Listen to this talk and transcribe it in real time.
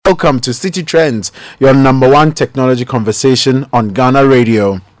welcome to City Trends, your number one technology conversation on Ghana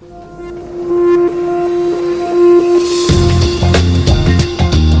Radio.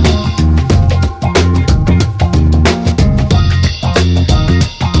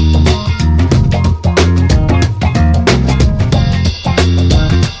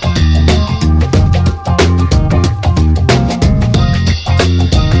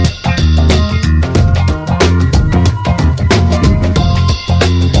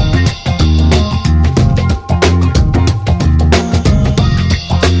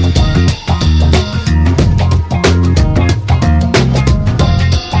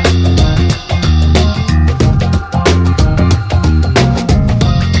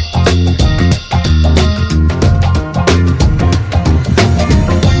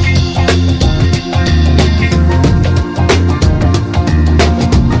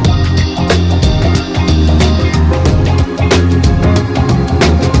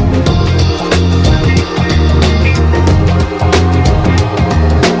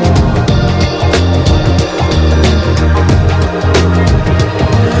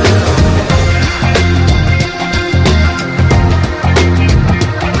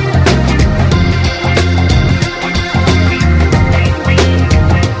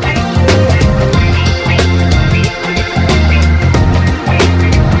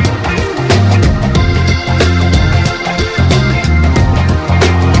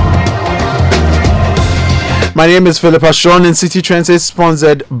 My name is Philip Ashron, and City Trends is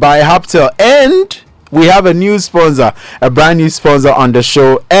sponsored by Haptel. And we have a new sponsor, a brand new sponsor on the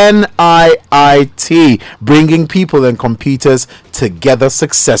show, NIIT, bringing people and computers together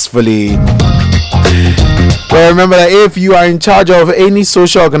successfully. Well, remember that if you are in charge of any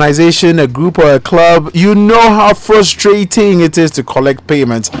social organization, a group or a club, you know how frustrating it is to collect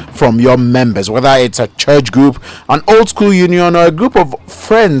payments from your members, whether it's a church group, an old school union, or a group of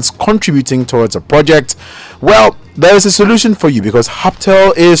friends contributing towards a project. Well, there is a solution for you because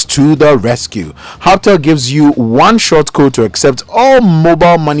Haptel is to the rescue. Haptel gives you one short code to accept all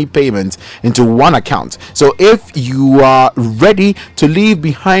mobile money payments into one account. So if you are ready to leave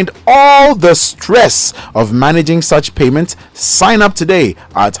behind all the stress of managing such payments, sign up today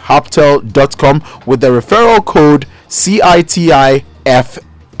at haptel.com with the referral code CITIFM,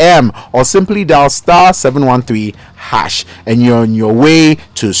 or simply dial *713# and you're on your way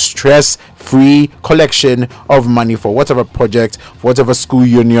to stress-free collection of money for whatever project, whatever school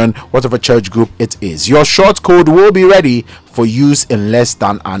union, whatever church group it is. Your short code will be ready for use in less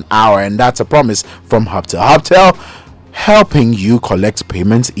than an hour, and that's a promise from Haptel. Haptel, helping you collect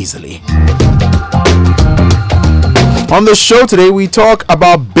payments easily. On the show today, we talk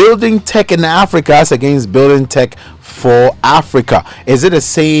about building tech in Africa as against building tech for Africa. Is it the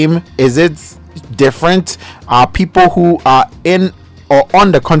same? Is it different? Are people who are in or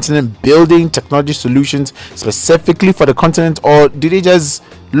on the continent building technology solutions specifically for the continent, or do they just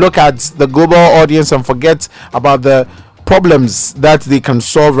look at the global audience and forget about the problems that they can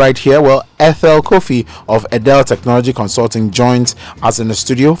solve right here? Well, Ethel Kofi of Edel Technology Consulting joins us in the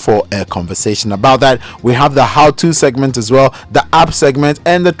studio for a conversation about that. We have the how-to segment as well, the app segment,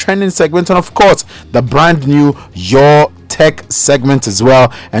 and the trending segment, and of course the brand new Your Tech segment as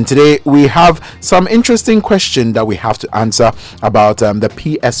well. And today we have some interesting question that we have to answer about the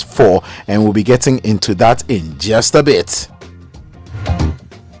PS4, and we'll be getting into that in just a bit.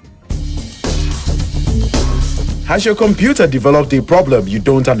 Has your computer developed a problem you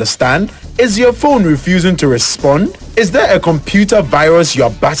don't understand? Is your phone refusing to respond? Is there a computer virus you're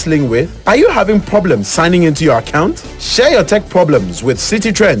battling with? Are you having problems signing into your account? Share your tech problems with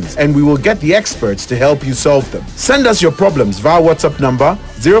City Trends and we will get the experts to help you solve them. Send us your problems via WhatsApp number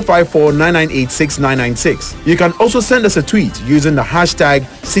 054-9986-996. You can also send us a tweet using the hashtag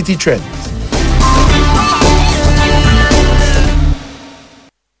City Trends.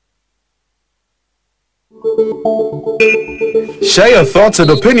 Share your thoughts and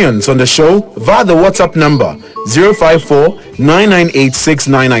opinions on the show via the WhatsApp number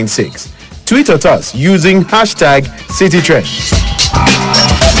 054-9986-996. Tweet at us using hashtag CityTrends.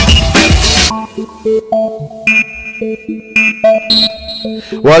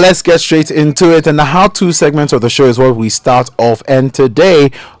 Well, let's get straight into it, and the how-to segment of the show is what we start off. And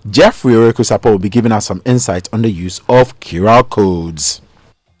today, Jeffrey Orekusapo will be giving us some insight on the use of QR codes.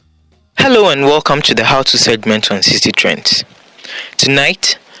 Hello and welcome to the how-to segment on City Trends.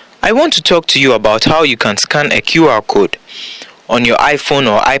 Tonight, I want to talk to you about how you can scan a QR code on your iPhone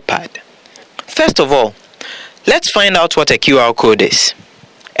or iPad. First of all, let's find out what a QR code is.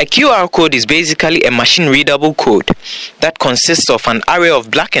 A QR code is basically a machine-readable code that consists of an array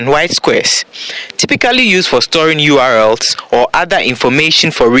of black and white squares, typically used for storing URLs or other information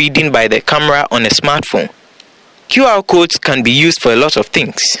for reading by the camera on a smartphone. QR codes can be used for a lot of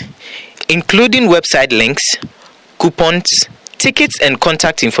things, including website links, coupons, tickets, and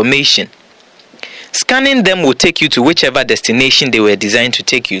contact information. Scanning them will take you to whichever destination they were designed to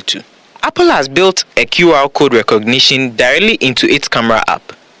take you to. Apple has built a QR code recognition directly into its camera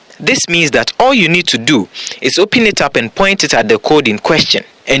app. This means that all you need to do is open it up and point it at the code in question,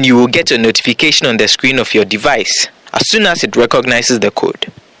 and you will get a notification on the screen of your device as soon as it recognizes the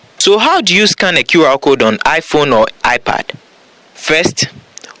code. So how do you scan a QR code on iPhone or iPad? First,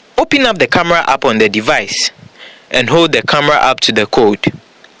 open up the camera app on the device and hold the camera up to the code.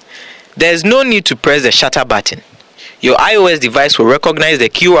 There is no need to press the shutter button. Your iOS device will recognize the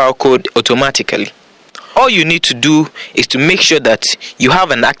QR code automatically. All you need to do is to make sure that you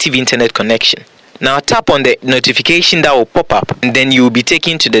have an active internet connection. Now tap on the notification that will pop up, and then you will be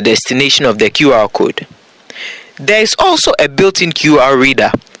taken to the destination of the QR code. There is also a built-in QR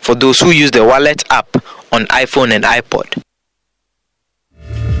reader for those who use the Wallet app on iPhone and iPod.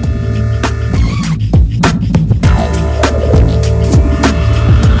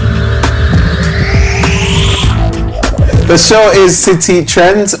 The show is City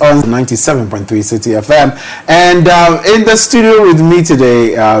Trends on 97.3 City FM, and in the studio with me today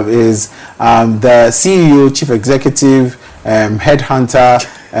is the CEO, Chief Executive, Headhunter,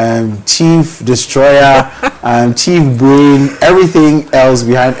 Chief Destroyer, Chief Brain, everything else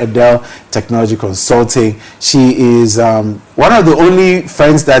behind Adele Technology Consulting. She is one of the only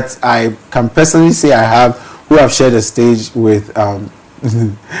friends that I can personally say I have who have shared a stage with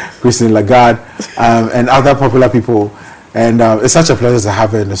Christine Lagarde and other popular people. And it's such a pleasure to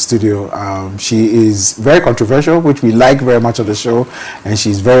have her in the studio. She is very controversial, which we like very much on the show, and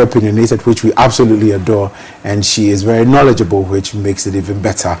she's very opinionated, which we absolutely adore, and she is very knowledgeable, which makes it even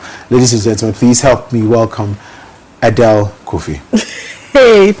better. Ladies and gentlemen, please help me welcome Adele Kofi.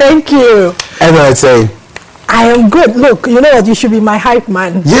 Hey, thank you. And I'd say, I am good. Look, you know what? You should be my hype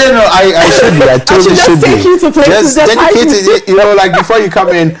man. Yeah, no, I should be. I totally should be. Take you to places. Just dedicated. You know, like before you come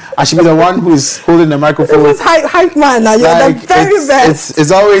in, I should be the one who is holding the microphone. It's hype man. You're like, the very best.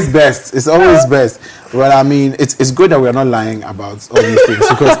 It's always best. It's always best. Well, I mean, it's good that we're not lying about all these things,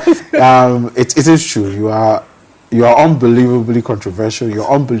 because it is true. You are unbelievably controversial.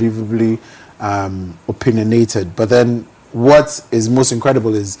 You're unbelievably opinionated. But then, what is most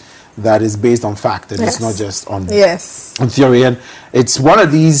incredible is that is based on fact, and it's not just on theory. And it's one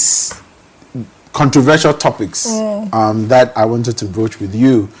of these controversial topics that I wanted to broach with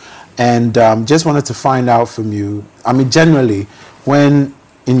you, and just wanted to find out from you. I mean, generally, when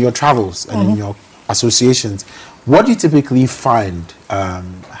in your travels and in your associations, what do you typically find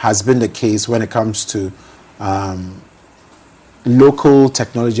has been the case when it comes to local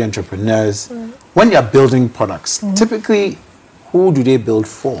technology entrepreneurs when they are building products? Typically, who do they build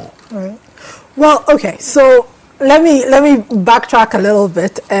for? Right. Well, okay. So let me backtrack a little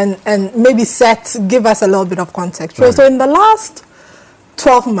bit and maybe give us a little bit of context. Right. So in the last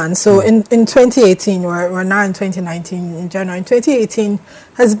 12 months, so in 2018, we're now in 2019, in January, in 2018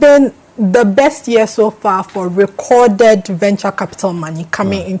 has been the best year so far for recorded venture capital money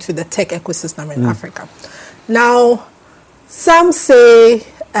coming into the tech ecosystem in Africa. Now, some say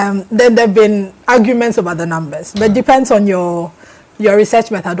then there have been arguments about the numbers, but it depends on your research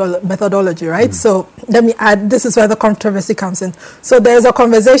methodology, right? So let me add, this is where the controversy comes in. So there's a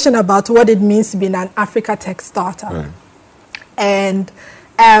conversation about what it means to be an Africa tech startup. Right. And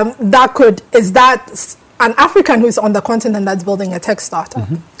is that an African who's on the continent that's building a tech startup?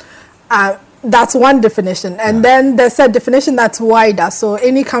 That's one definition. And then there's a definition that's wider. So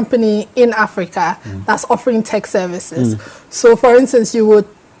any company in Africa that's offering tech services. So for instance,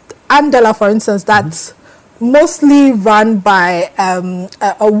 Andela, for instance, that's mostly run by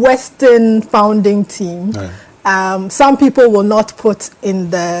a Western founding team. Right. Some people will not put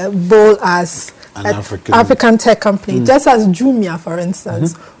in the bowl as an African tech company, just as Jumia, for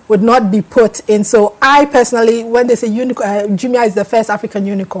instance, would not be put in. So I personally, when they say Jumia is the first African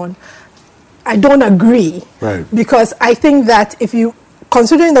unicorn, I don't agree. Right. Because I think that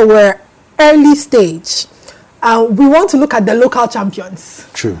considering that we're early stage, we want to look at the local champions.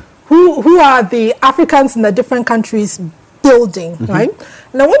 True. Who are the Africans in the different countries building, right?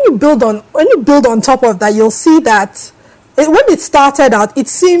 Now, when you build on top of that, you'll see that when it started out, it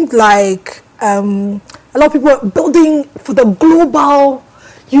seemed like a lot of people were building for the global.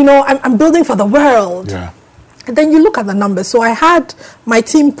 I'm building for the world. Yeah. And then you look at the numbers. So I had my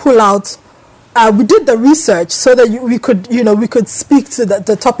team pull out we did the research so that we could speak to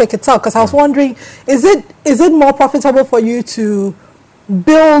the topic itself, because I was wondering, is it more profitable for you to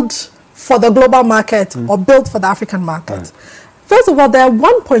build for the global market or build for the African market? Right. First of all, there are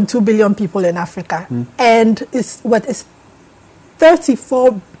 1.2 billion people in Africa, and it's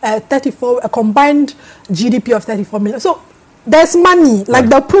 34 a combined GDP of 34 million. So there's money, like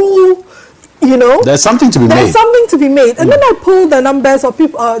the pool. There's something to be made. There's something to be made. And then I pulled the numbers of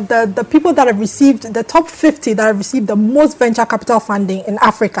people, the people that have received, the top 50 that have received the most venture capital funding in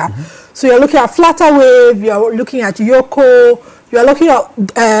Africa. So you're looking at Flutterwave, you're looking at Yoko, you're looking at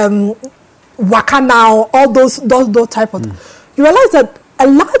Wakana, all those type of. You realize that a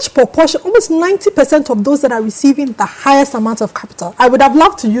large proportion, almost 90% of those that are receiving the highest amount of capital. I would have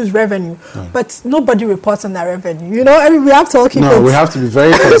loved to use revenue, but nobody reports on that revenue. We have to keep it. We have to be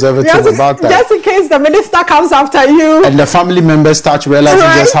very conservative about that. Just in case the minister comes after you. And the family members start realizing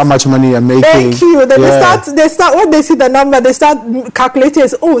just how much money you're making. Thank you. Then they start when they see the number, they start calculating.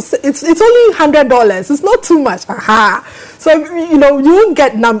 It's only $100. It's not too much. Aha. So you won't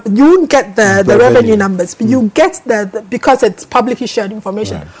get the revenue numbers, but you get because it's publicly shared information.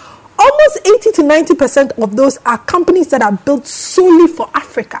 Right. Almost 80 to 90% of those are companies that are built solely for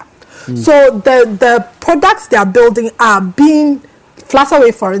Africa. So the products they are building are being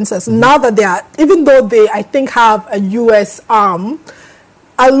Flutterwave, for instance. Now that they are, even though they I think have a US arm,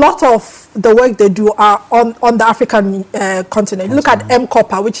 a lot of the work they do are on the African continent. Look at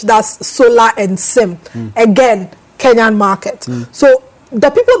M-Copper, which does solar and SIM. Again, Kenyan market. So the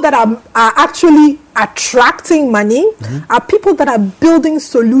people that are actually attracting money are people that are building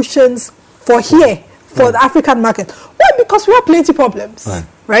solutions for the African market. Why? Because we have plenty problems,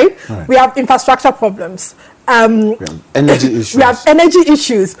 right? We have infrastructure problems. We have energy issues. We have energy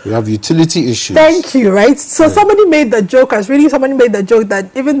issues. We have utility issues. Thank you, right? So somebody made the joke, somebody made the joke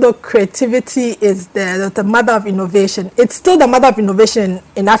that even though creativity is the mother of innovation, it's still the mother of innovation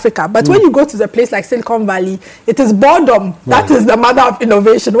in Africa. But when you go to a place like Silicon Valley, it is boredom that is the mother of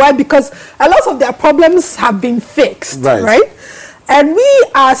innovation. Why? Because a lot of their problems have been fixed, right? And we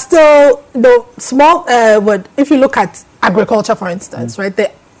are still small. If you look at agriculture, for instance,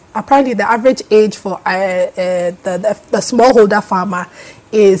 right? Apparently, the average age for the smallholder farmer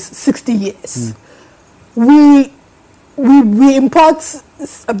is 60 years. We import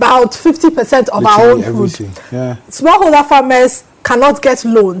about 50% of our own food. Smallholder farmers cannot get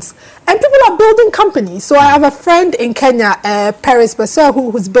loans, and people are building companies. So I have a friend in Kenya, Paris Besser,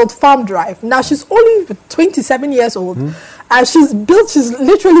 who's built Farm Drive. Now she's only 27 years old. She's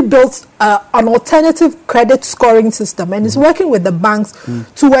literally built an alternative credit scoring system, and is working with the banks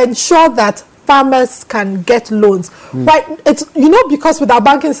to ensure that farmers can get loans. Right? It's because with our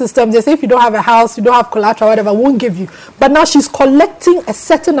banking system, they say if you don't have a house, you don't have collateral, whatever, won't give you. But now she's collecting a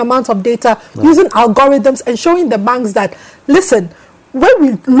certain amount of data using algorithms and showing the banks that, listen, when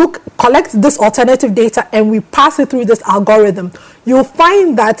we collect this alternative data and we pass it through this algorithm, you'll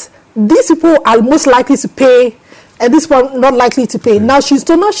find that these people are most likely to pay, and this one not likely to pay. Now she's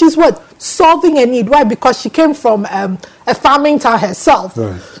what? Solving a need. Why? Because she came from a farming town herself.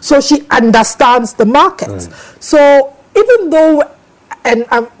 So she understands the market. So even though, and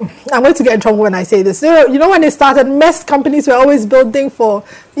I'm going to get in trouble when I say this, when they started, most companies were always building for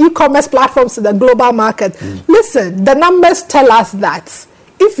e-commerce platforms to the global market. Listen, the numbers tell us that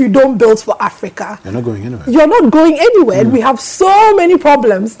if you don't build for Africa, you're not going anywhere. You're not going anywhere. And we have so many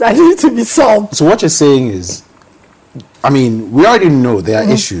problems that need to be solved. So what you're saying is, we already know there are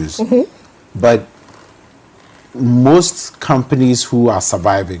issues, but most companies who are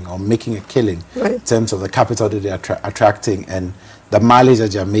surviving or making a killing in terms of the capital that they are attracting and the mileage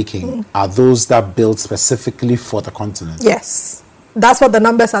that they're making are those that build specifically for the continent. Yes, that's what the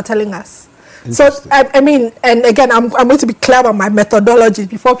numbers are telling us. So, and again, I'm going to be clear on my methodology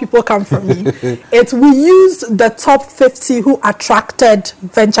before people come from me. We used the top 50 who attracted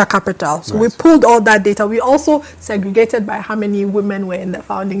venture capital. So we pulled all that data. We also segregated by how many women were in the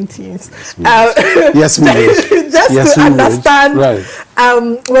founding teams. Yes, we did. Just to understand.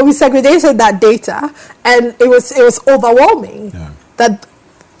 When we segregated that data, and it was overwhelming that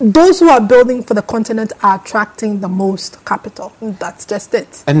those who are building for the continent are attracting the most capital. That's just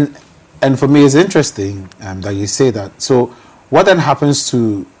it. And for me, it's interesting that you say that. So what then happens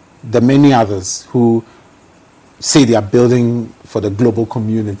to the many others who say they are building for the global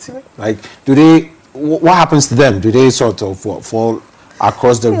community? Like, what happens to them? Do they sort of fall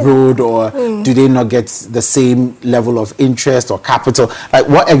across the road, or do they not get the same level of interest or capital? Like,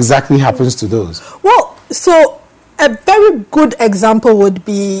 what exactly happens to those? Well, so a very good example would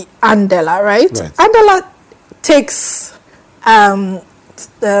be Andela, right? Andela takes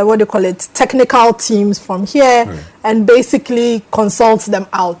technical teams from here, Right. and basically consult them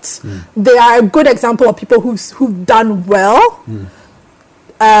out. They are a good example of people who've done well,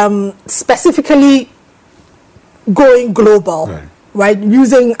 specifically going global, right?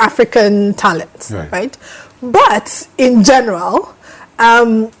 Using African talent, right? But in general,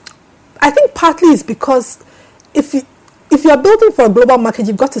 I think partly it's because if you're building for a global market,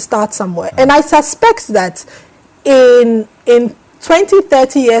 you've got to start somewhere. And I suspect that in 20,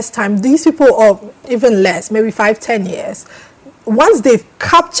 30 years' time, these people, or even less, maybe 5, 10 years, once they've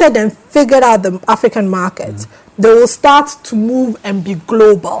captured and figured out the African market, they will start to move and be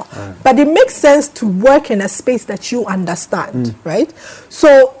global. But it makes sense to work in a space that you understand, right?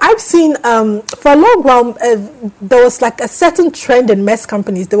 So I've seen, for a long while, there was like a certain trend in MES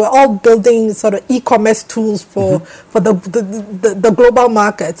companies. They were all building sort of e-commerce tools for the global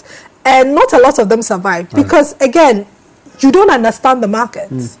market. And not a lot of them survived because, again, you don't understand the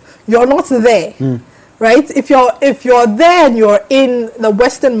markets. You're not there. Right? If you're there and you're in the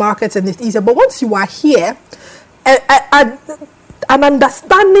Western markets, and it's easier. But once you are here, an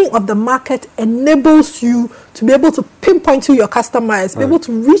understanding of the market enables you to be able to pinpoint to your customers, be able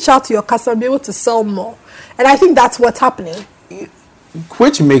to reach out to your customer, be able to sell more. And I think that's what's happening.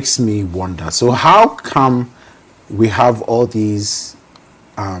 Which makes me wonder. So how come we have all these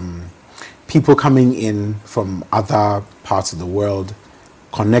people coming in from other parts of the world,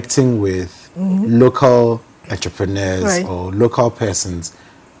 connecting with local entrepreneurs or local persons,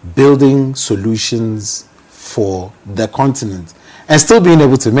 building solutions for the continent, and still being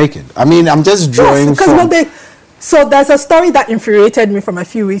able to make it? I mean, I'm just drawing so there's a story that infuriated me from a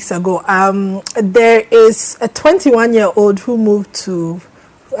few weeks ago. There is a 21-year-old who moved to,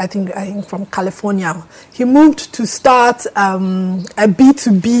 I think from California. He moved to start a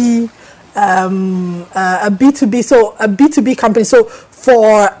B2B company. So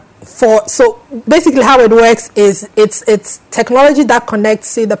basically how it works is it's technology that connects,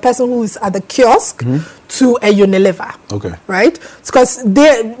 say, the person who is at the kiosk to a Unilever. Okay. Right? Because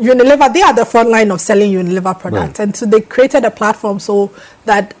Unilever, they are the front line of selling Unilever products. And so they created a platform so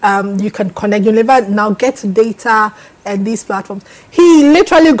that you can connect. Unilever now gets data and these platforms. He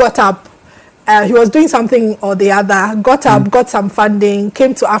literally got up. He was doing something or the other, got up, got some funding,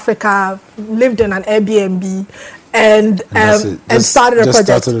 came to Africa, lived in an Airbnb, and started a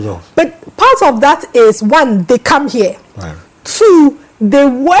project. Started it off. But part of that is, one, they come here. Right. Two, they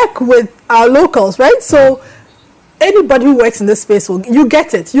work with our locals, right? So anybody who works in this space, you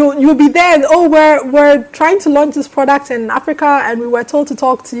get it. You'll be there and, we're trying to launch this product in Africa and we were told to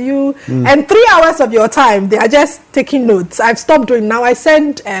talk to you. And 3 hours of your time, they are just taking notes. I've stopped doing now.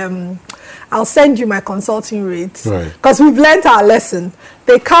 I'll send you my consulting rates because we've learned our lesson.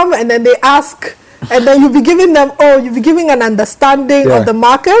 They come and then they ask, and then you'll be giving an understanding of the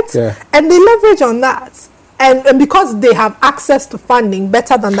market, and they leverage on that. And because they have access to funding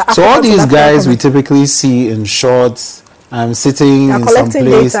better than the Africans. So all these guys we typically see in shorts, sitting in some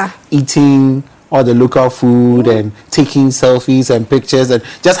place, eating all the local food and taking selfies and pictures and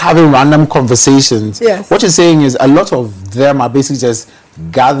just having random conversations. Yes. What you're saying is a lot of them are basically just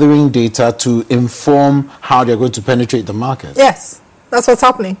gathering data to inform how they're going to penetrate the market. Yes, that's what's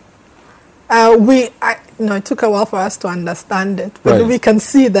happening. It took a while for us to understand it, but we can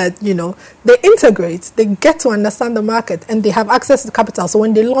see that, they integrate, they get to understand the market, and they have access to capital. So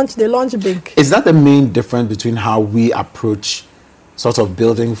when they launch big. Is that the main difference between how we approach sort of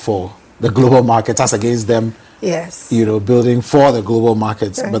building for the global markets as against them? Yes. Building for the global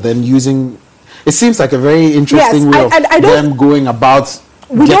markets, but then using, it seems like a very interesting way of them going about.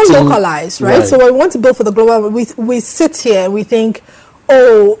 We don't localize, right? So when we want to build for the global, we sit here, we think,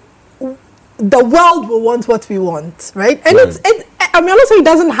 the world will want what we want, right? And I'm not saying it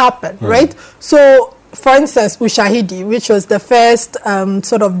doesn't happen, right? So, for instance, Ushahidi, which was the first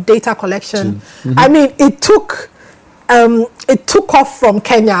sort of data collection, I mean, it took off from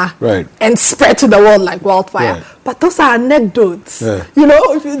Kenya and spread to the world like wildfire. But those are anecdotes, one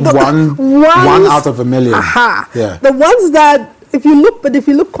out of a million. The ones that, if you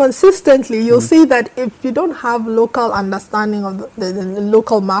look consistently, you'll see that if you don't have local understanding of the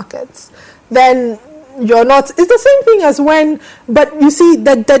local markets, then you're not. It's the same thing as but you see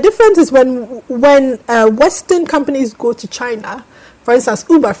that the difference is when Western companies go to China. For instance,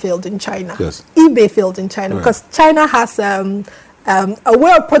 Uber failed in China. eBay failed in China because China has a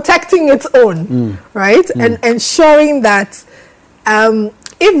way of protecting its own, right? And ensuring that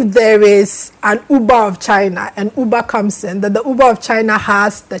if there is an Uber of China and Uber comes in, that the Uber of China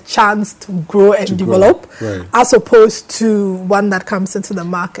has the chance to grow and develop, as opposed to one that comes into the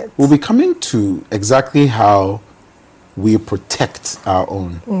market. We'll be coming to exactly how we protect our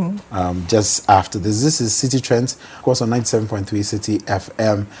own. Just after this is City Trends, of course, on 97.3 City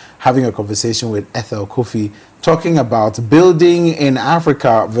FM, having a conversation with Ethel Kofi, talking about building in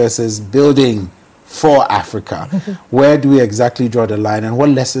Africa versus building for Africa. Where do we exactly draw the line, and what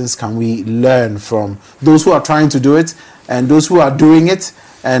lessons can we learn from those who are trying to do it and those who are doing it,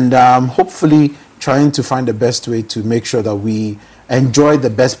 and hopefully trying to find the best way to make sure that we enjoy the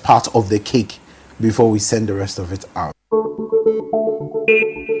best part of the cake before we send the rest of it out.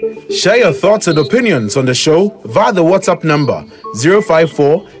 Share your thoughts and opinions on the show via the WhatsApp number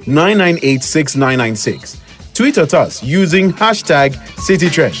 054-998-6996. Tweet at us using hashtag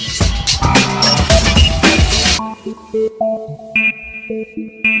CityTrends.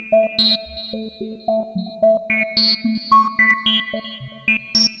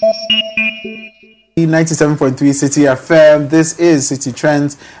 In 97.3 City FM, this is City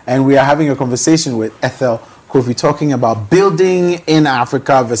Trends, and we are having a conversation with Ethel Kofi talking about building in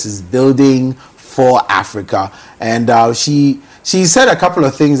Africa versus building for Africa. And she said a couple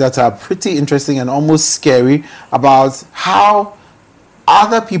of things that are pretty interesting and almost scary about how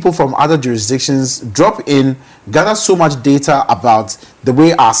other people from other jurisdictions drop in, gather so much data about the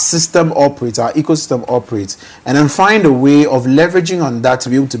way our system operates, our ecosystem operates, and then find a way of leveraging on that to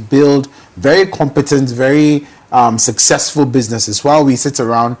be able to build very competent, very successful businesses while we sit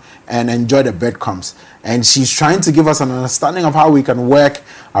around and enjoy the breadcrumbs. And she's trying to give us an understanding of how we can work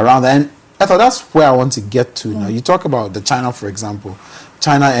around that. And I thought that's where I want to get to now. You talk about the China, for example,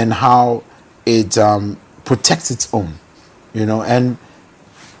 China and how it protects its own, and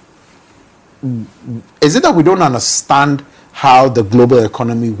is it that we don't understand how the global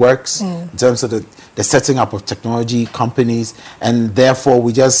economy works in terms of the setting up of technology companies, and therefore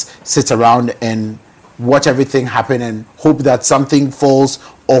we just sit around and watch everything happen and hope that something falls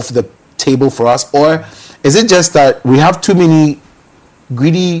off the table for us? Or is it just that we have too many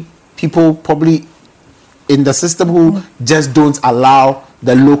greedy people probably in the system who just don't allow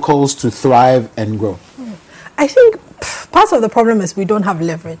the locals to thrive and grow? I think part of the problem is we don't have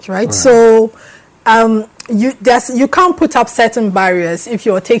leverage, right? So you can't put up certain barriers if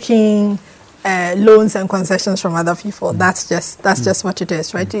you're taking loans and concessions from other people. That's just what it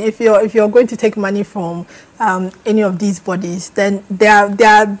is, right? If you're going to take money from any of these bodies, then there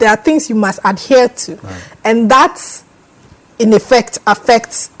are things you must adhere to, and that's in effect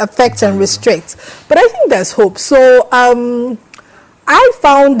affects and restricts. But I think there's hope. So I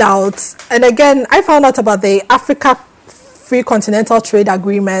found out, and again, I found out about the Africa Free Continental Trade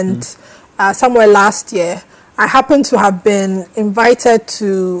Agreement somewhere last year. I happen to have been invited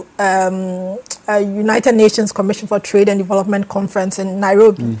to a United Nations Commission for Trade and Development conference in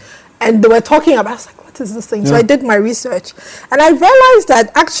Nairobi. And they were talking about, I was like, what is this thing? So I did my research. And I realized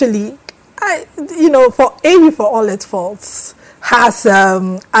that actually, for AU for all its faults, has,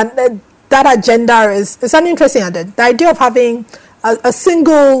 and that agenda is an interesting agenda. The idea of having a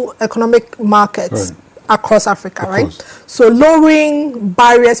single economic market across Africa, right? So lowering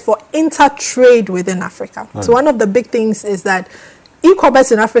barriers for inter-trade within Africa. So one of the big things is that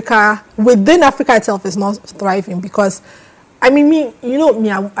e-commerce in Africa, within Africa itself, is not thriving because, I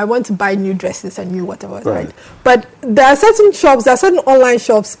want to buy new dresses and new whatever, right? But there are certain online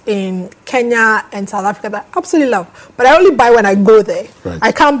shops in Kenya and South Africa that I absolutely love. But I only buy when I go there.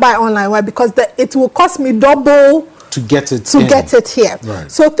 I can't buy online. Why? Because it will cost me double to get it here.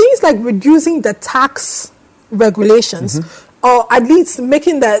 So things like reducing the tax regulations, or at least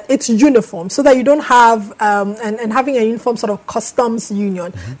making that it's uniform, so that you don't have and having a uniform sort of customs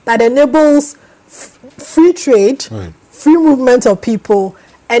union that enables free trade, free movement of people,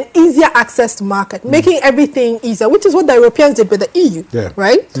 and easier access to market, making everything easier, which is what the Europeans did with the EU,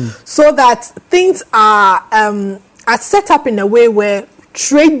 right? So that things are set up in a way where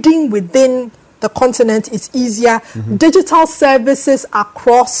trading within the continent is easier. Digital services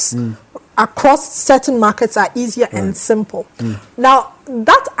across certain markets are easier and simple. Now,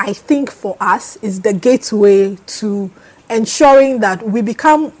 that I think for us is the gateway to ensuring that we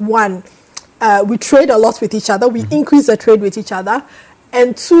become one. We trade a lot with each other. We increase the trade with each other.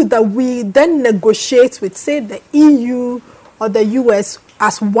 And two, that we then negotiate with, say, the EU or the US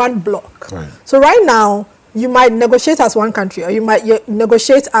as one bloc. So right now, you might negotiate as one country, or you might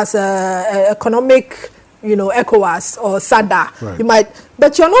negotiate as a economic, ECOWAS or SADA. You might,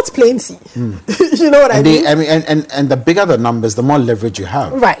 but you're not plain C. You know what I mean? And the bigger the numbers, the more leverage you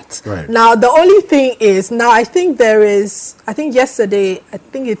have. Right. Now, the only thing is, I think yesterday,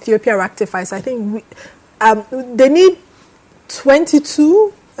 Ethiopia ratifies. I think they need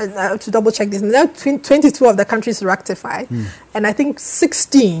 22 to double check this, now 22 of the countries ratified, and I think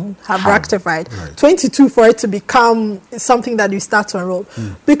 16 have ratified. Right. 22 for it to become something that you start to enroll.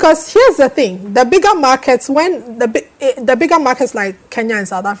 Because here's the thing: the bigger markets, when the bigger markets like Kenya and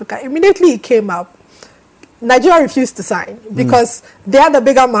South Africa, immediately it came up. Nigeria refused to sign because they are the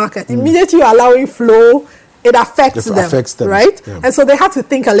bigger market. Immediately you're allowing flow, it affects them, right? Yeah. And so they had to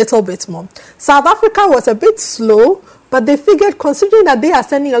think a little bit more. South Africa was a bit slow, but they figured, considering that they are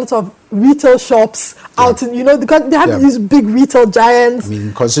sending a lot of retail shops out, because they have these big retail giants. I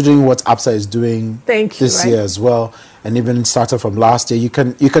mean, considering what ABSA is doing this year as well, and even started from last year, you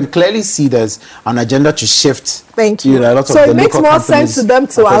can clearly see there's an agenda to shift. Thank you. A lot so of it makes more sense to them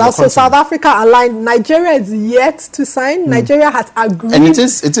to allow. So South Africa aligned. Nigeria is yet to sign. Nigeria has agreed, and it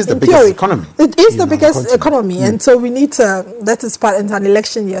is the biggest economy. It is the biggest economy, and so we need to. That is part into an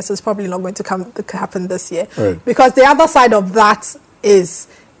election year, so it's probably not going to happen this year. Right. Because the other side of that is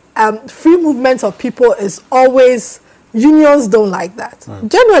free movement of people is always, unions don't like that. Right.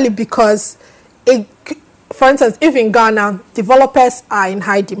 Generally because for instance, if in Ghana, developers are in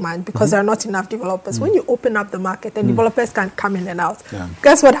high demand because there are not enough developers. When you open up the market, then developers can come in and out. Yeah.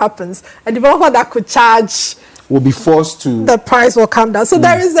 Guess what happens? A developer that could charge will be forced to... The price will come down. So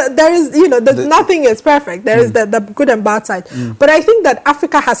there is nothing is perfect. There is the good and bad side. But I think that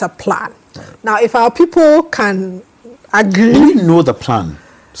Africa has a plan. Right. Now, if our people can agree... Do we know the plan?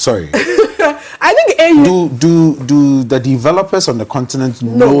 Sorry. I think AU... Do the developers on the continent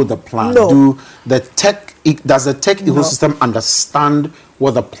know the plan? No. Does the tech ecosystem understand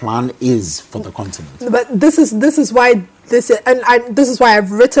what the plan is for the continent? But this is why this is why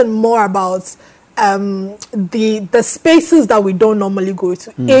I've written more about the spaces that we don't normally go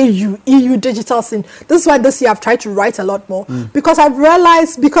to. EU digital scene. This is why this year I've tried to write a lot more because I've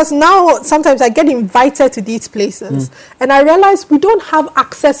realized, because now sometimes I get invited to these places and I realize we don't have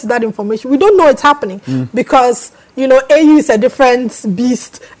access to that information. We don't know it's happening because AU is a different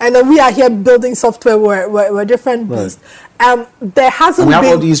beast, and then we are here building software. We're a different beast. There hasn't been... We have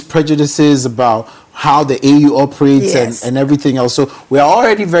all these prejudices about how the AU operates and everything else. So we are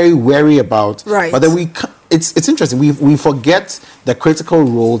already very wary about. Right. But then it's interesting. We forget the critical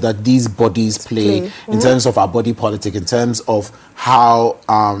role that these bodies play in terms of our body politic, in terms of how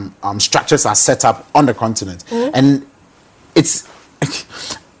structures are set up on the continent, and it's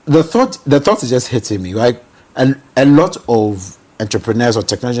the thought is just hitting me, right? A lot of entrepreneurs or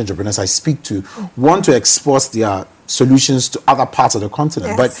technology entrepreneurs I speak to want to export their solutions to other parts of the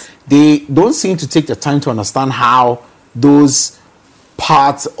continent, but they don't seem to take the time to understand how those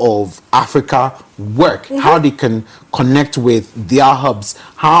parts of Africa work, how they can connect with their hubs,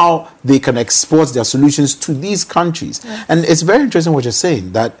 how they can export their solutions to these countries. And it's very interesting what you're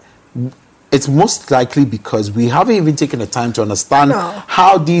saying, that it's most likely because we haven't even taken the time to understand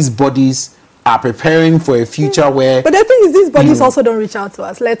how these bodies are preparing for a future where... But the thing is, these bodies also don't reach out to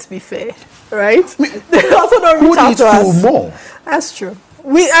us, let's be fair, right? They also don't reach out to us. Who needs more? That's true.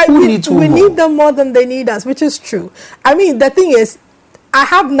 We need them more than they need us, which is true. I mean, the thing is, I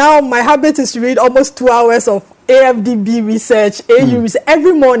have now, my habit is to read almost 2 hours of AFDB research, AU research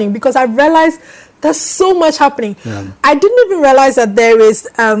every morning, because I've realized there's so much happening. I didn't even realize that there is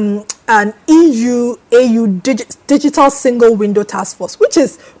an EU-AU digital single window task force, which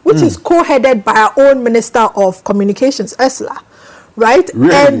is co-headed by our own Minister of Communications, Ursula, right?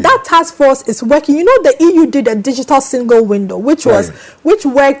 Really? And that task force is working. The EU did a digital single window, which worked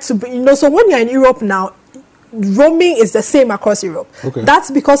to, so when you're in Europe now, roaming is the same across Europe. That's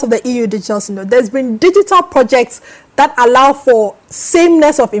because of the EU digital single. There's been digital projects that allow for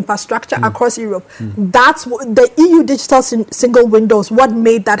sameness of infrastructure across Europe. That's what the EU digital single windows, what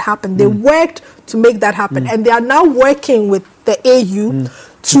made that happen. They worked to make that happen, and they are now working with the AU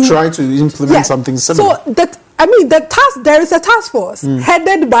to try to implement something similar. So there is a task force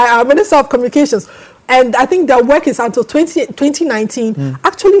headed by our Minister of Communications, and I think their work is until 2019,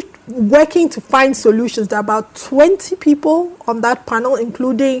 actually working to find solutions. There are about 20 people on that panel,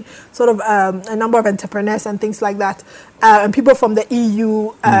 including sort of a number of entrepreneurs and things like that, and people from the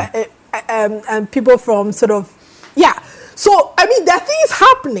EU, and people from So, I mean, there are things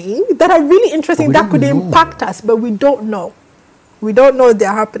happening that are really interesting that could impact us, but we don't know. We don't know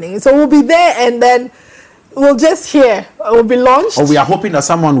they're happening. So we'll be there, and then we'll just hear. We'll be launched. Or we are hoping that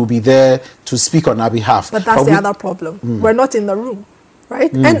someone will be there to speak on our behalf. But that's the other problem. We're not in the room.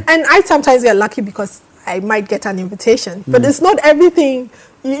 Right? And I sometimes get lucky because I might get an invitation. But it's not everything,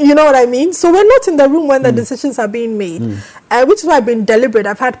 you know what I mean? So we're not in the room when the decisions are being made, which is why I've been deliberate.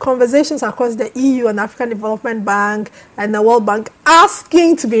 I've had conversations across the EU and African Development Bank and the World Bank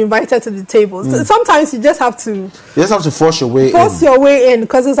asking to be invited to the table. So sometimes you just have to force your way in,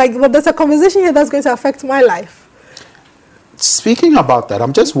 because it's like, well, there's a conversation here that's going to affect my life. Speaking about that,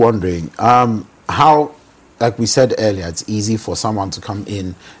 I'm just wondering how, like we said earlier, it's easy for someone to come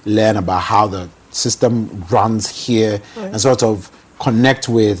in, learn about how the system runs here, and sort of connect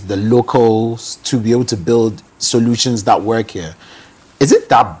with the locals to be able to build solutions that work here. Is it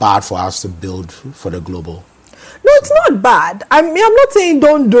that bad for us to build for the global? No, it's not bad. I mean, I'm not saying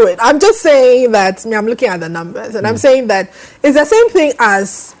don't do it. I'm just saying that, I'm looking at the numbers, and I'm saying that it's the same thing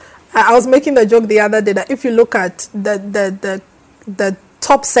as, I was making the joke the other day that if you look at the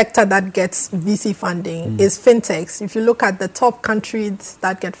top sector that gets VC funding is fintechs. If you look at the top countries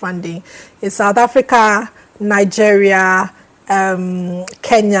that get funding, it's South Africa, Nigeria,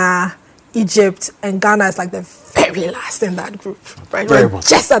 Kenya, Egypt, and Ghana is like the very last in that group, right?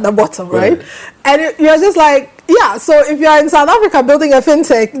 Just at the bottom, right? And you're just like, yeah, so if you're in South Africa building a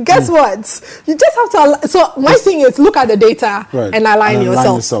fintech, guess what? You just have to, so my thing is look at the data and align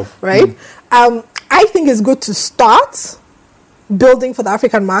yourself, right? I think it's good to start building for the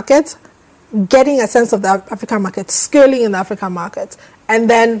African market, getting a sense of the African market, scaling in the African market, and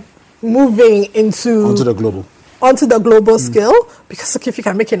then moving onto the global scale, because look, if you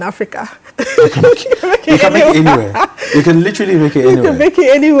can make it in Africa, you can make it anywhere. You can literally make it anywhere. You can make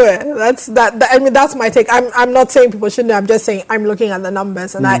it anywhere. I mean, that's my take. I'm not saying people shouldn't. I'm just saying I'm looking at the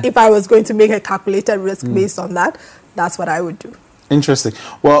numbers, and if I was going to make a calculated risk based on that, that's what I would do. Interesting.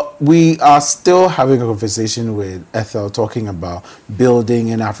 Well, we are still having a conversation with Ethel, talking about building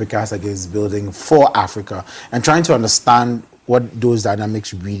in Africa as against building for Africa, and trying to understand what those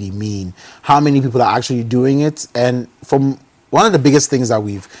dynamics really mean, how many people are actually doing it. And from one of the biggest things that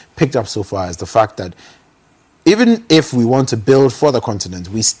we've picked up so far is the fact that even if we want to build for the continent,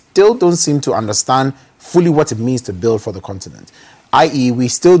 we still don't seem to understand fully what it means to build for the continent. I.e., we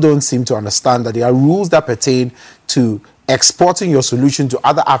still don't seem to understand that there are rules that pertain to exporting your solution to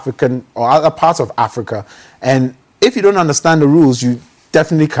other African or other parts of Africa. And if you don't understand the rules, you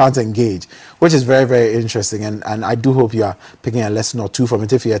definitely can't engage, which is very, very interesting. And I do hope you are picking a lesson or two from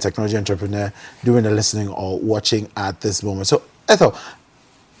it if you're a technology entrepreneur doing the listening or watching at this moment. So, Ethel,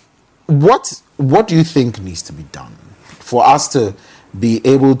 what do you think needs to be done for us to be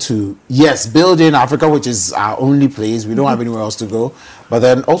able to, yes, build in Africa, which is our only place, we don't have anywhere else to go, but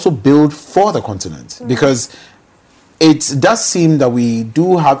then also build for the continent? Because it does seem that we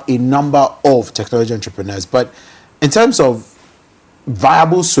do have a number of technology entrepreneurs, but in terms of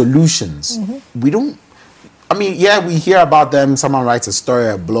viable solutions, we don't, I mean, yeah, we hear about them, someone writes a story,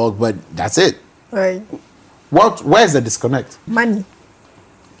 a blog, but that's it. Right. Where's the disconnect? Money.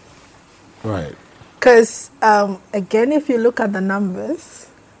 Right. Because, again, if you look at the numbers,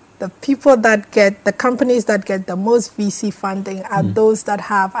 the companies that get the most VC funding are those that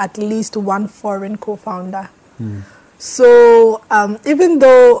have at least one foreign co-founder. So even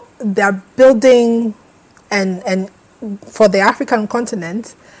though they're building and for the African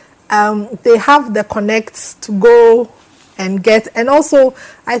continent, they have the connects to go and get. And also,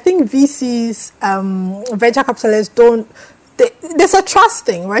 I think VCs, venture capitalists there's a trust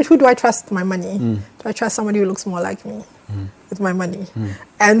thing, right? Who do I trust with my money? Do I trust somebody who looks more like me with my money?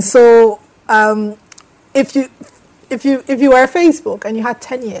 And so if you were Facebook and you had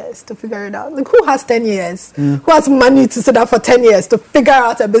 10 years to figure it out, like who has 10 years? Who has money to sit down for 10 years to figure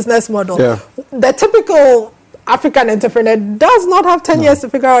out a business model? Yeah. The typical African entrepreneur does not have 10 years to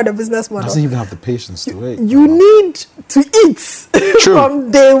figure out a business model. Doesn't even have the patience to wait. You need to eat from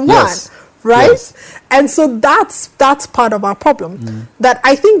day one. Yes. Right? Yes. And so that's part of our problem. That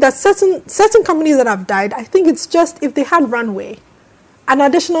I think that certain companies that have died, I think it's just if they had runway, an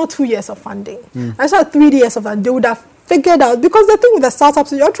additional 2 years of funding, additional 3 years of funding, they would have figured out, because the thing with the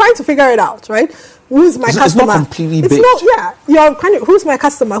startups is you're trying to figure it out, right? Who's my customer? It's not completely baked. You're kind of, who's my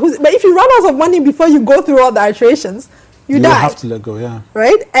customer? But if you run out of money before you go through all the iterations, you die. You have to let go, yeah.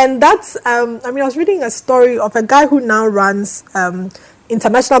 Right? And that's, I was reading a story of a guy who now runs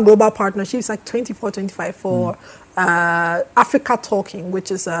international global partnerships, like 24-25 for Africa Talking,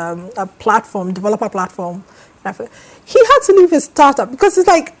 which is a platform, developer platform. He had to leave his startup because it's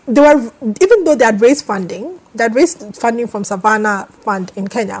like even though they had raised funding from Savannah Fund in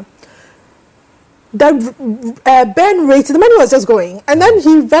Kenya, the burn rate, the money was just going. And then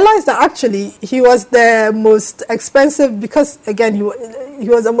he realized that actually he was the most expensive, because again, he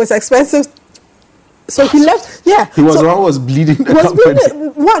was the most expensive So he left. Yeah, he was so, the one who was bleeding the was company.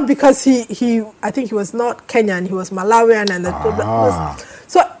 bleeding, one because he I think he was not Kenyan, he was Malawian, and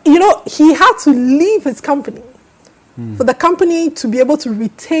so he had to leave his company for the company to be able to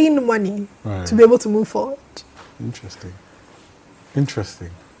retain money to be able to move forward. Interesting.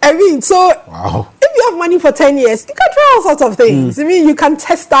 I mean, so wow. If you have money for 10 years, you can try all sorts of things. I mean, you can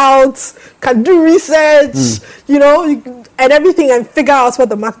test out, can do research, and everything and figure out what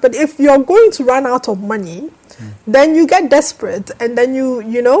the market. But if you're going to run out of money, then you get desperate. And then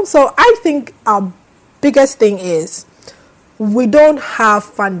so I think our biggest thing is we don't have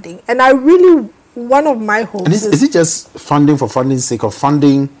funding. And I really, one of my hopes is it just funding for funding's sake, or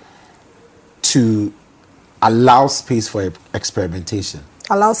funding to allow space for experimentation?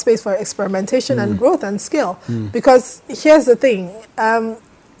 Allow space for experimentation and growth and skill. Because here's the thing,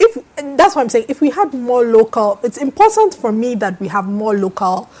 that's what I'm saying, if we had more local, it's important for me that we have more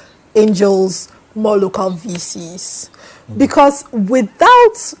local angels, more local VCs. Because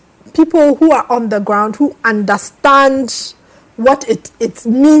without people who are on the ground, who understand what it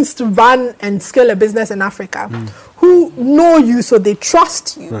means to run and scale a business in Africa, who know you so they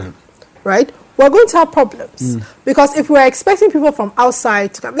trust you, right? We're going to have problems. Because if we're expecting people from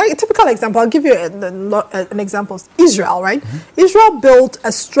outside to come, like a typical example, I'll give you an example. Israel, right? Israel built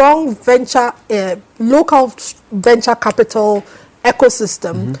a strong local venture capital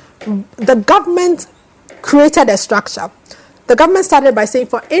ecosystem. The government created a structure. The government started by saying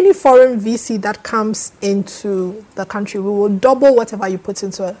for any foreign VC that comes into the country, we will double whatever you put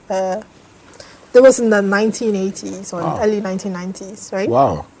into it. That was in the 1980s or early 1990s, right?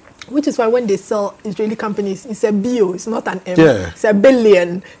 Wow. Which is why when they sell Israeli companies, it's a BO, it's not an M. Yeah. It's a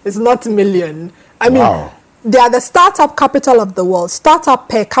billion, it's not million. I mean, they are the startup capital of the world. Startup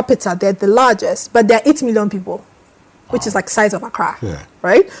per capita, they're the largest, but they're 8 million people, which is like size of Accra,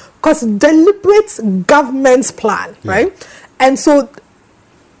 right? Because deliberate government's plan, right? And so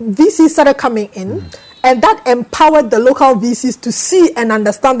VCs started coming in, and that empowered the local VCs to see and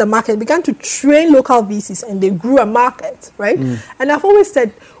understand the market, began to train local VCs, and they grew a market, right? And I've always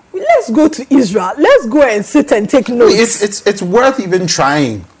said, let's go to Israel. Let's go and sit and take notes. It's worth even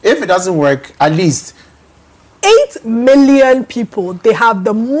trying. If it doesn't work, at least 8 million people. They have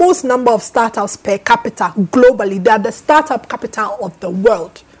the most number of startups per capita globally. They are the startup capital of the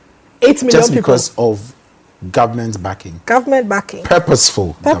world. 8 million just people. Because of government backing. Government backing.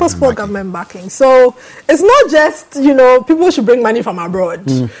 Purposeful government backing. So it's not just, people should bring money from abroad.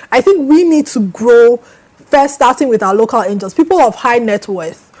 I think we need to grow first, starting with our local angels, people of high net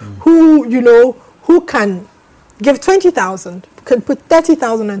worth, who can give 20,000, can put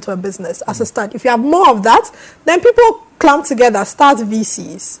 30,000 into a business as a start. If you have more of that, then people clump together, start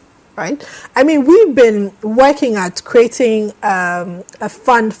VCs, right? I mean, we've been working at creating a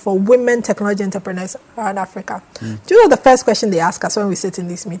fund for women technology entrepreneurs around Africa. Do you know the first question they ask us when we sit in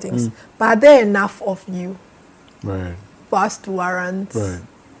these meetings? But are there enough of you for us to warrant?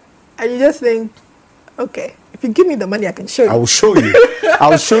 And you just think, okay, if you give me the money, I can show you. I will show you.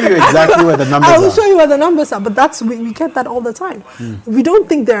 I'll show you exactly where the numbers are. I will show you where the numbers are, but we get that all the time. We don't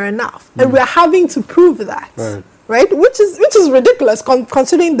think they're enough, and we're having to prove that, right? Which is ridiculous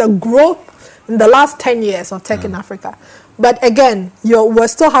considering the growth in the last 10 years of tech in Africa. But again, we're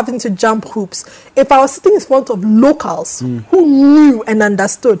still having to jump hoops. If I was sitting in front of locals who knew and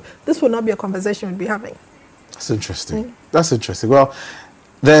understood, this would not be a conversation we'd be having. That's interesting. That's interesting. Well,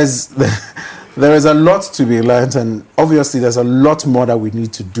 there is a lot to be learned, and obviously there's a lot more that we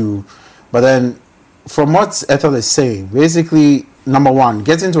need to do. But then, from what Ethel is saying, basically, number one,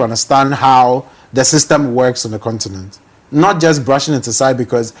 getting to understand how the system works on the continent. Not just brushing it aside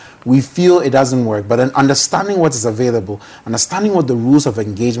because we feel it doesn't work, but then understanding what is available, understanding what the rules of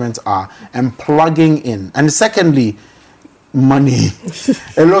engagement are, and plugging in. And secondly, money.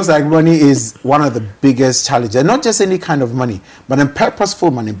 It looks like money is one of the biggest challenges. And not just any kind of money, but then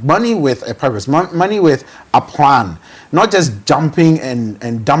purposeful money. Money with a purpose. Money with a plan. Not just jumping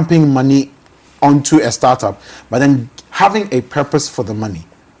and dumping money onto a startup, but then having a purpose for the money.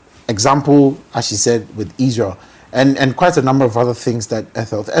 Example, as she said, with Israel. And quite a number of other things that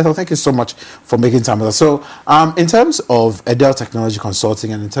Ethel, thank you so much for making time with us. So, in terms of Adele Technology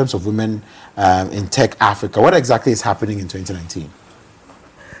Consulting and in terms of women in tech Africa, what exactly is happening in 2019?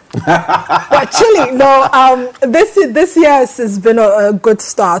 Well, actually, no. This year has been a good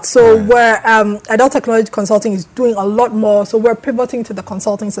start. So, where Adele Technology Consulting is doing a lot more. So, we're pivoting to the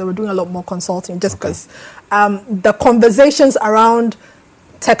consulting. So, we're doing a lot more consulting just because the conversations around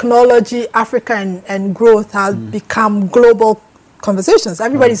technology, Africa, and growth has become global conversations.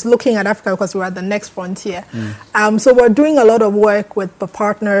 Everybody's looking at Africa because we're at the next frontier. So we're doing a lot of work with the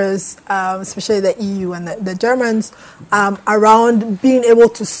partners, especially the EU and the Germans, around being able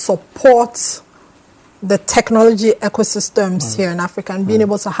to support the technology ecosystems here in Africa and being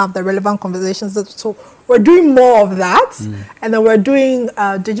able to have the relevant conversations. So we're doing more of that, and then we're doing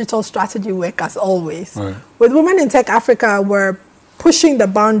digital strategy work as always. With Women in Tech Africa, we're pushing the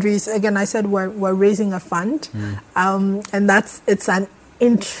boundaries. Again, I said we're raising a fund, and it's an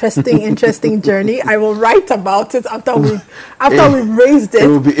interesting journey. I will write about it after we've raised it.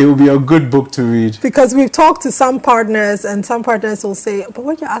 It will be a good book to read, because we've talked to some partners, and some partners will say, "But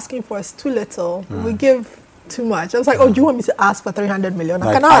what you're asking for is too little. We give too much." I was like, "Oh, do you want me to ask for 300 million?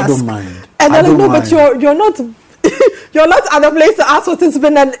 I can ask." I don't mind. And they're like, "No, but you're not you're not at the place to ask what it's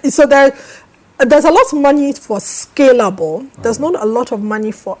been." And so there's a lot of money for scalable. There's not a lot of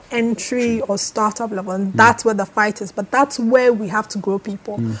money for entry or startup level, and that's where the fight is. But that's where we have to grow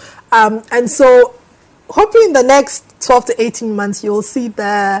people. And so hopefully in the next 12 to 18 months, you'll see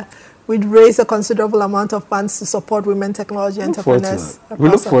we'd raise a considerable amount of funds to support women technology entrepreneurs. We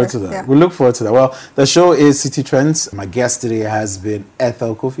look forward to that. We look forward to that. Well, the show is City Trends. My guest today has been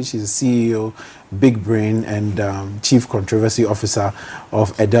Ethel Kofi. She's the CEO, Big Brain, and Chief Controversy Officer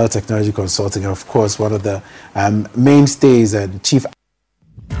of Edel Technology Consulting. And of course, one of the mainstays and chief.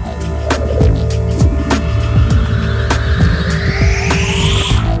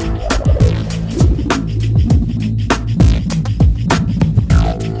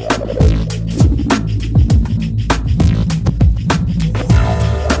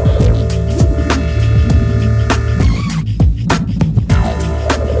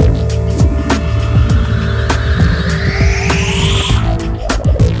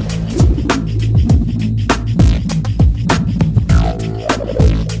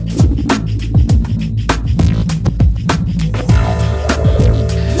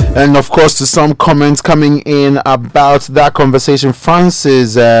 And of course, to some comments coming in about that conversation.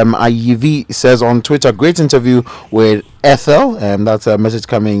 Francis Ayivi says on Twitter, great interview with Ethel. That's a message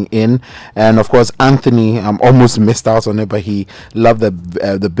coming in. And of course, Anthony almost missed out on it, but he loved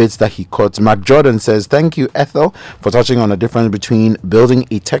the bits that he caught. Mac Jordan says, thank you, Ethel, for touching on the difference between building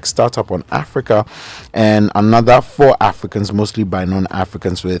a tech startup on Africa and another for Africans, mostly by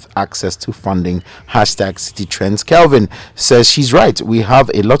non-Africans, with access to funding. Hashtag City Trends. Kelvin says she's right. We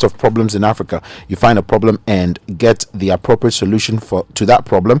have a lot of problems in Africa. You find a problem and get the appropriate solution to that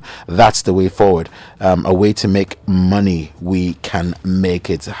problem. That's the way forward. A way to make money. We can make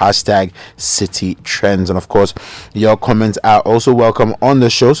it. Hashtag City Trends. And of course, your comments are also welcome on the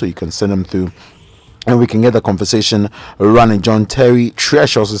show, so you can send them through and we can get the conversation running. John Terry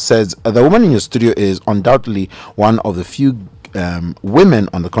Tresh also says, the woman in your studio is undoubtedly one of the few women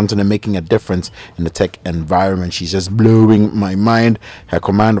on the continent making a difference in the tech environment. She's just blowing my mind. Her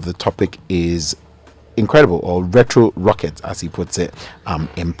command of the topic is incredible, or retro rocket, as he puts it. I'm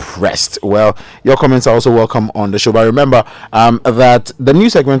impressed. Well, your comments are also welcome on the show, but remember that the new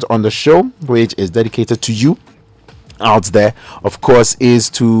segment on the show, which is dedicated to you out there, of course, is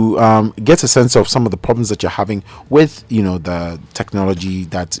to get a sense of some of the problems that you're having with, the technology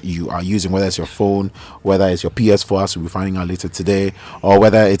that you are using, whether it's your phone, whether it's your PS4, as we'll be finding out later today, or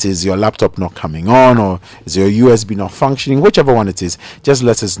whether it is your laptop not coming on, or is your USB not functioning, whichever one it is. Just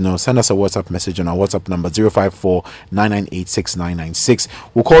let us know. Send us a WhatsApp message on our WhatsApp number 054-998-6996.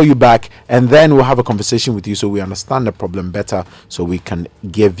 We'll call you back, and then we'll have a conversation with you so we understand the problem better, so we can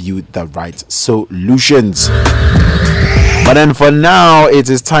give you the right solutions. But then for now, it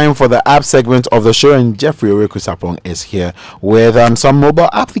is time for the app segment of the show, and Jeffrey Orekusapong is here with some mobile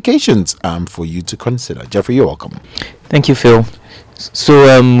applications for you to consider. Jeffrey, you're welcome. Thank you, Phil.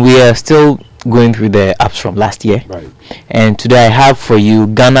 So we are still going through the apps from last year, right? And today I have for you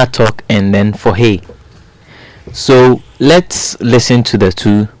Ghana Talk and then For Hey. So let's listen to the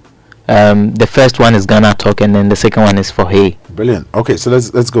two. The first one is Ghana Talk, and then the second one is For Hey. Brilliant. Okay, so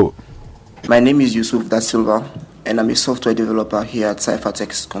let's go. My name is Yusuf Da Silva, and I'm a software developer here at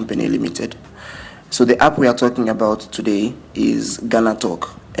Cyphertex Company Limited. So the app we are talking about today is Ghana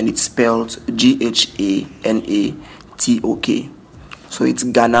Talk, and it's spelled GHANATOK. So it's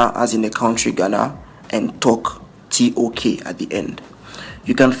Ghana as in the country Ghana, and Talk, TOK at the end.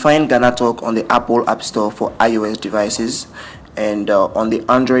 You can find Ghana Talk on the Apple App Store for iOS devices and on the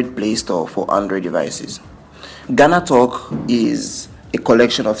Android Play Store for Android devices. Ghana Talk is a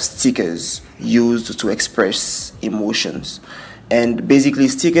collection of stickers used to express emotions. And basically,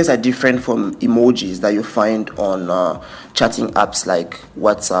 stickers are different from emojis that you find on chatting apps like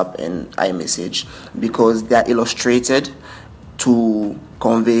WhatsApp and iMessage, because they are illustrated to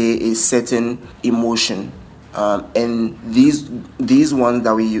convey a certain emotion And these ones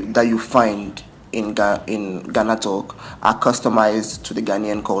that you find in Ghana Talk are customized to the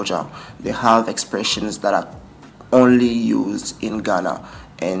Ghanaian culture. They have expressions that are only used in Ghana,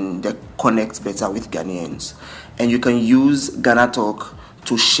 and they connect better with Ghanaians. And you can use Ghana Talk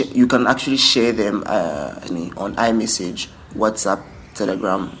to you can actually share them on iMessage, WhatsApp,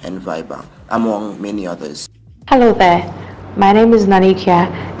 Telegram, and Viber, among many others. Hello there. My name is Nanikia,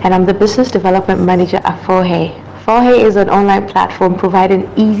 and I'm the Business Development Manager at Fohe. Fohe is an online platform providing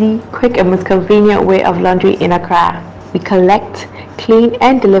easy, quick, and most convenient way of laundry in Accra. We collect, clean,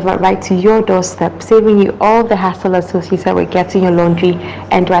 and deliver right to your doorstep, saving you all the hassle associated with getting your laundry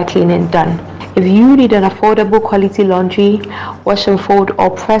and dry cleaning done. If you need an affordable quality laundry, wash and fold, or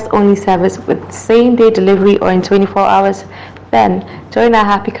press-only service with same-day delivery or in 24 hours, then join our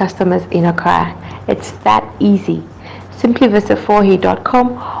happy customers in Accra. It's that easy. Simply visit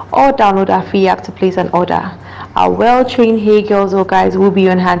fohe.com or download our free app to place an order. Our well-trained Hey Girls or Guys will be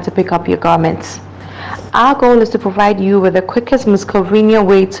on hand to pick up your garments. Our goal is to provide you with the quickest, most convenient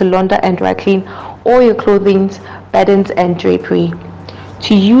way to launder and dry clean all your clothing, beddings, and drapery.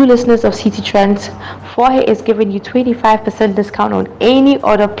 To you listeners of City Trends, Fohe is giving you 25% discount on any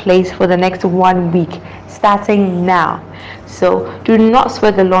order placed for the next 1 week, starting now. So do not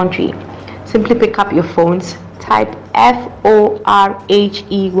sweat the laundry. Simply pick up your phones, type FORHEY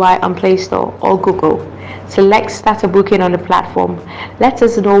on Play Store or Google. Select Start a Booking on the platform. Let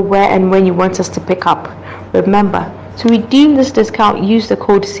us know where and when you want us to pick up. Remember, to redeem this discount, use the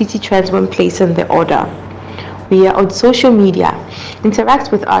code CityTrends when placing the order. We are on social media.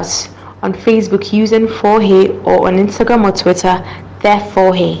 Interact with us on Facebook using Fohe or on Instagram or Twitter,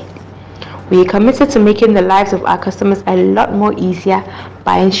 Fohe. We are committed to making the lives of our customers a lot more easier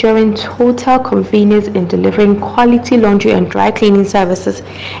by ensuring total convenience in delivering quality laundry and dry cleaning services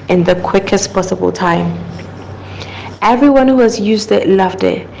in the quickest possible time. Everyone who has used it loved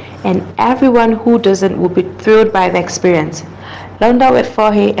it, and everyone who doesn't will be thrilled by the experience. Launder with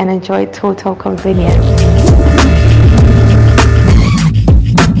Fohe and enjoy total convenience.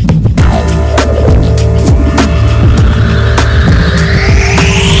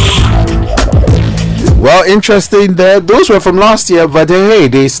 Well, interesting there. Those were from last year, but hey,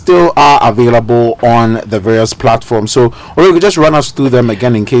 they still are available on the various platforms. So, or we could just run us through them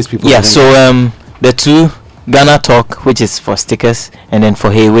again in case people. Yeah. So the two, Ghana Talk, which is for stickers, and then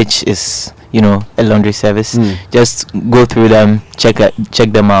for Hey, which is a laundry service. Just go through them, check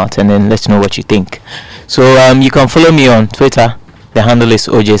them out, and then let us know what you think. So you can follow me on Twitter. The handle is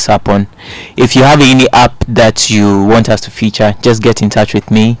OJ Sapon. If you have any app that you want us to feature, just get in touch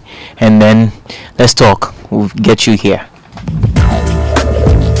with me, and then let's talk. We'll get you here.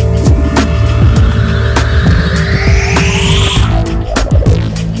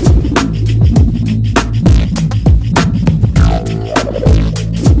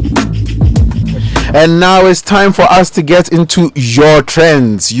 And now it's time for us to get into your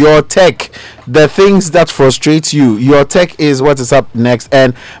trends, your tech, the things that frustrate you. Your tech is what is up next,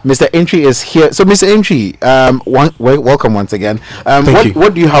 and Mr. Entry is here. So, Mr. Entry, welcome once again.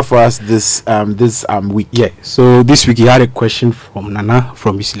 What do you have for us this week? Yeah. So this week he had a question from Nana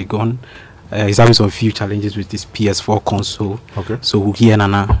from East Legon. He's having some few challenges with this PS4 console. Okay. So we'll hear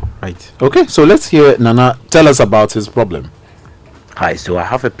Nana, right? Okay. So let's hear Nana tell us about his problem. Hi. So I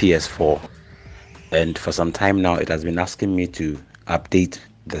have a PS4. And for some time now, it has been asking me to update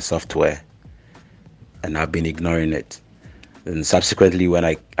the software, and I've been ignoring it. And subsequently, when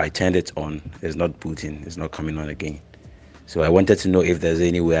I turned it on, it's not booting, it's not coming on again. So I wanted to know if there's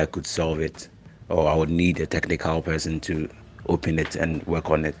any way I could solve it, or I would need a technical person to open it and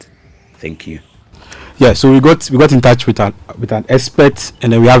work on it. Thank you. Yeah, so we got in touch with an expert,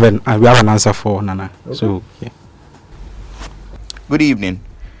 and then we have an answer for Nana. Okay. So yeah. Good evening.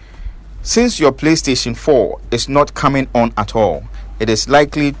 Since your PlayStation 4 is not coming on at all, it is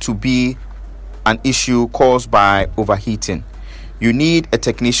likely to be an issue caused by overheating. You need a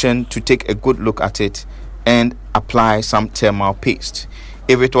technician to take a good look at it and apply some thermal paste.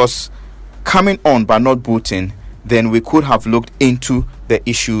 If it was coming on but not booting, then we could have looked into the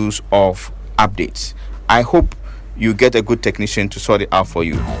issues of updates. I hope you get a good technician to sort it out for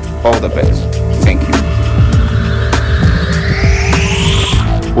you. All the best. Thank you.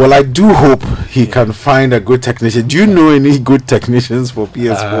 Well, I do hope he can find a good technician. Do you know any good technicians for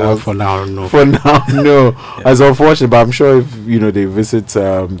PS4? For now, no. For now, no. Yeah. As unfortunate, but I'm sure if they visit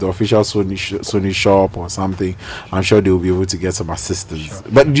the official Sony shop or something, I'm sure they will be able to get some assistance. Sure.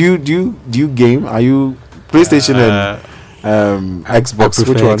 But do you game? Are you PlayStation and Xbox? I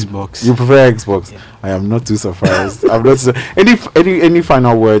prefer Which one? Xbox. You prefer Xbox? Yeah. I am not too surprised. I'm not. Any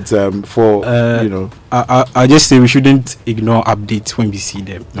final words for you know? I just say we shouldn't ignore updates when we see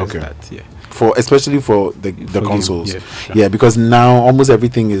them. Just Okay. That, yeah. For especially for the For consoles, game, yeah, because now almost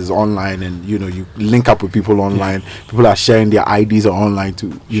everything is online, and you know you link up with people online. People are sharing their IDs online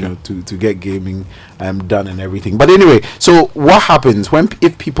to you know to get gaming done and everything. But anyway, so what happens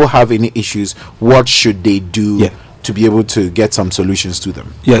if people have any issues? What should they do? Yeah. To be able to get some solutions to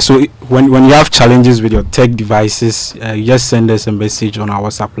them. Yeah, so when you have challenges with your tech devices, you just send us a message on our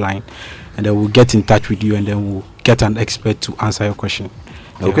WhatsApp line, and then we'll get in touch with you, and then we'll get an expert to answer your question.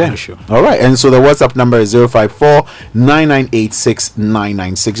 Okay. Sure. All right. And so the WhatsApp number is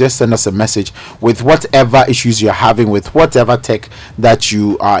 054-998-6996. Just send us a message with whatever issues you're having with whatever tech that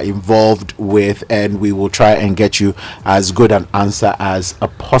you are involved with, and we will try and get you as good an answer as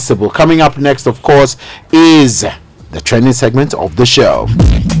possible. Coming up next, of course, is the trending segment of the show.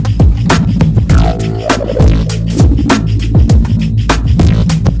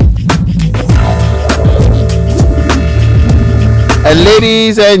 And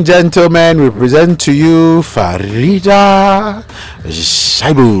ladies and gentlemen, we present to you Farida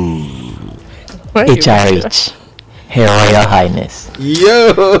Shaibu. HRH, Her Royal Highness.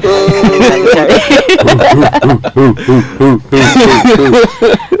 Yo!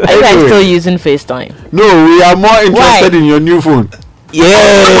 Are you guys still using FaceTime? No, we are more interested in your new phone. Yeah.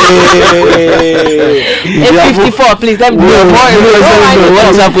 854, please let me We are more interested in your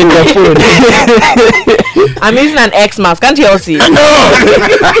what's up with the phone. I'm using an X mask, can't you all see? Yes,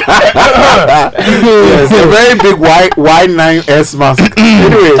 a very big Y9S mask.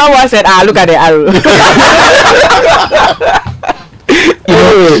 Anyway, Someone said, look at the arrow.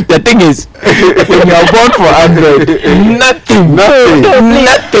 The thing is, when you are born for Android, nothing.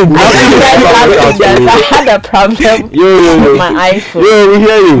 I had a problem with my iPhone. Yeah, we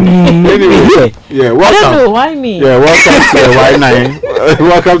hear you. Anyway, yeah, I welcome. don't know why me. Yeah, welcome to the Y9.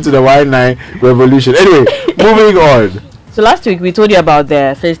 Welcome to the Y9 revolution. Anyway, moving on. So last week we told you about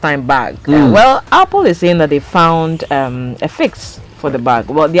the FaceTime bag. Well, Apple is saying that they found a fix for the bag.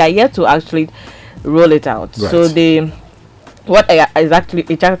 Well, they are yet to actually roll it out. Right. So what it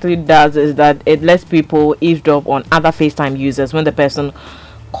actually does is that it lets people eavesdrop on other FaceTime users when the person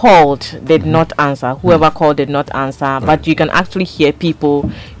called did not answer, whoever called did not answer, but you can actually hear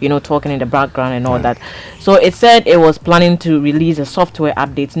people talking in the background and all that. So it said it was planning to release a software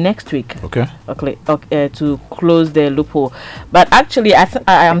update next week to close the loophole, but actually I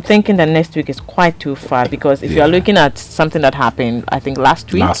am thinking that next week is quite too far, because if you are looking at something that happened I think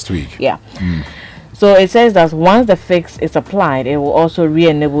last week, so it says that once the fix is applied, it will also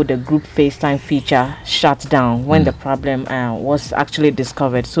re-enable the group FaceTime feature shut down when the problem was actually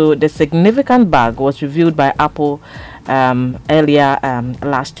discovered. So the significant bug was revealed by Apple earlier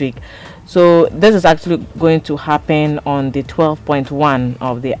last week. So this is actually going to happen on the 12.1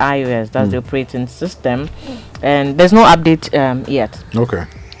 of the iOS, that's the operating system, and there's no update yet. Okay.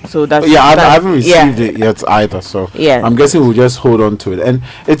 So that's I haven't received it yet either, so I'm guessing we'll just hold on to it. And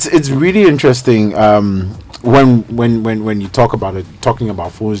it's really interesting when you talk about it, talking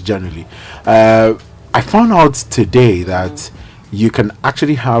about phones generally. I found out today that you can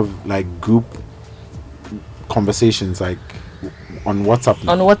actually have like group conversations like on WhatsApp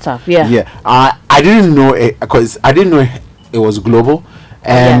now. On WhatsApp, yeah. I didn't know it, because I didn't know it was global,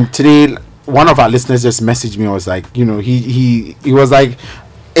 and today one of our listeners just messaged me. I was like, he was like,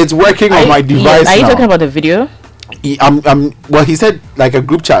 it's working on my device. Are you now. talking about the video? Well, he said like a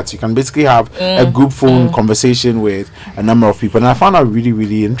group chat. You can basically have a group phone conversation with a number of people, and I found that really,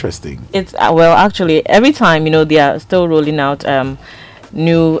 really interesting. It's well, actually, every time they are still rolling out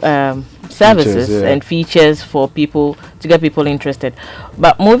new services and features for people to get people interested.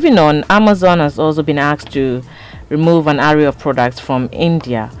 But moving on, Amazon has also been asked to remove an array of products from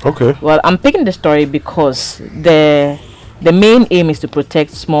India. Okay. Well, I'm picking the story because the main aim is to protect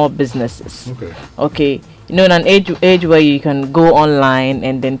small businesses. Okay. In an age where you can go online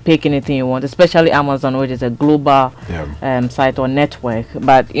and then pick anything you want, especially Amazon, which is a global site or network.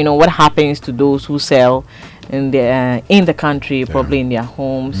 But what happens to those who sell in the country, probably in their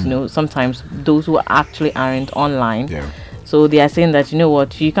homes? Sometimes those who actually aren't online. So they are saying that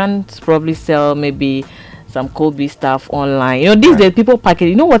you can't probably sell maybe some Kobe stuff online. These days people package.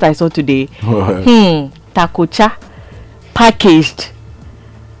 You know what I saw today? Takocha packaged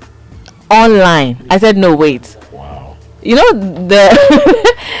online. I said no, wait. Wow. The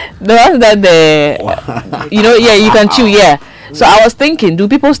the ones that you can chew. So I was thinking, do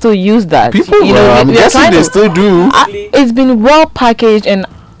people still use that? I'm guessing they still do. It's been well packaged, and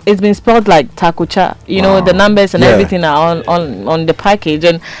it's been spelled like Takucha. You know, the numbers and everything are on the package.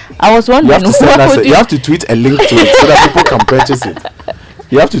 And I was wondering, you have to tweet a link to it so that people can purchase it.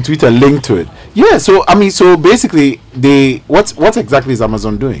 You have to tweet a link to it. Yeah. So I mean, so basically, what exactly is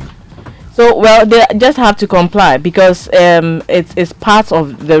Amazon doing? So, well, they just have to comply because it's part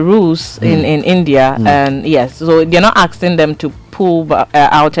of the rules in India. And yes, so they're not asking them to pull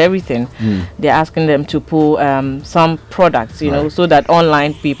out everything. They're asking them to pull some products, you know, so that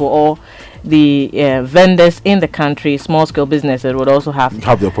online people or the vendors in the country, small scale businesses, would also have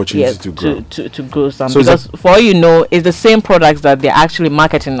the opportunity to grow to grow some. So because for all you know, it's the same products that they're actually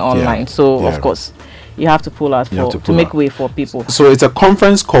marketing online. So of course, you have to pull out to make way for people. So it's a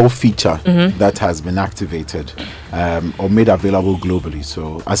conference call feature that has been activated or made available globally.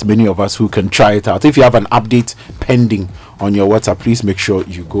 So as many of us who can try it out, if you have an update pending on your WhatsApp, please make sure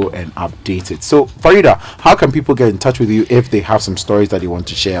you go and update it. So Farida, how can people get in touch with you if they have some stories that they want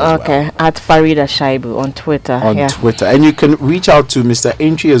to share as well? At Farida Shaibu on Twitter. Twitter. And you can reach out to Mr.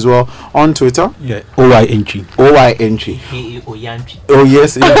 Entry as well on Twitter. Yeah, OY Entry. OY Entry. Oh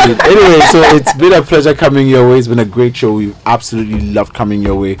yes, indeed. Anyway, so it's been a pleasure coming your way. It's been a great show. We've absolutely loved coming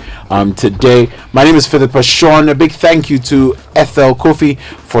your way today. My name is Philippa Sean. A big thank you to Ethel Kofi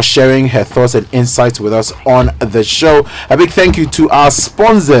for sharing her thoughts and insights with us on the show. A big thank you to our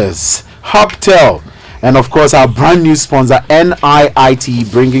sponsors, Hubtel, and of course our brand new sponsor,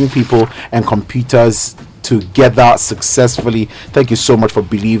 NIIT, bringing people and computers together successfully. Thank you so much for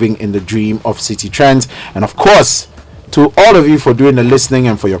believing in the dream of City Trends, and of course to all of you for doing the listening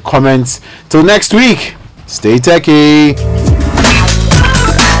and for your comments. Till next week, stay techie.